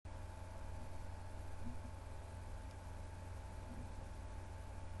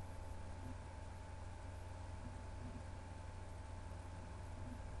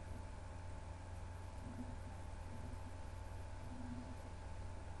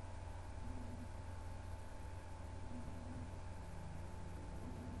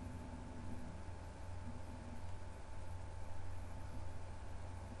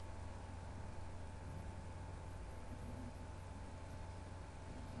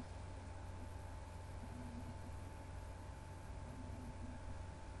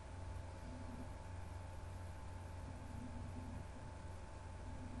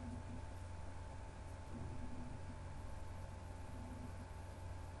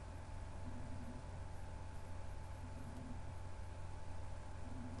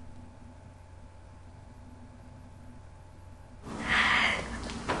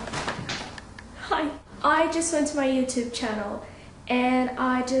I just went to my YouTube channel and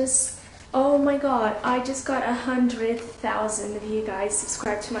oh my god, I just got 100,000 of you guys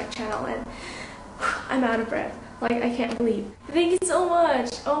subscribed to my channel and I'm out of breath. Like, I can't believe. Thank you so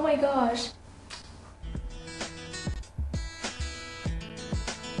much. Oh my gosh.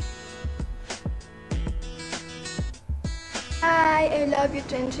 Hi, I love you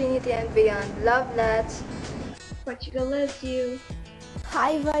to infinity and beyond. Love lots. Portugal loves you.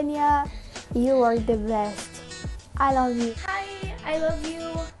 Hi Vania, you are the best. I love you. Hi, I love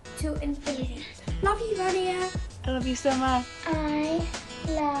you to infinity. Love you, Vania. I love you so much. I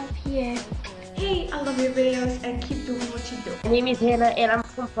love you. Hey, I love your videos and keep doing what you do. My name is Hannah and I'm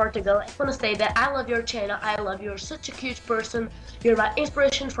from Portugal. I want to say that I love your channel. I love you. You're such a cute person. You're my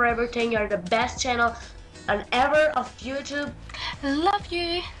inspiration for everything. You're the best channel on ever of YouTube. Love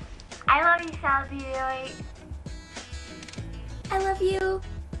you. I love you, stellabeauty08. I love you.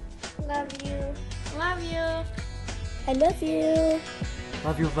 Love you. Love you. I love you.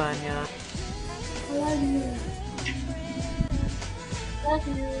 Love you, Vania. I love you. Love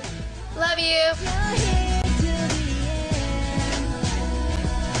you. Love you.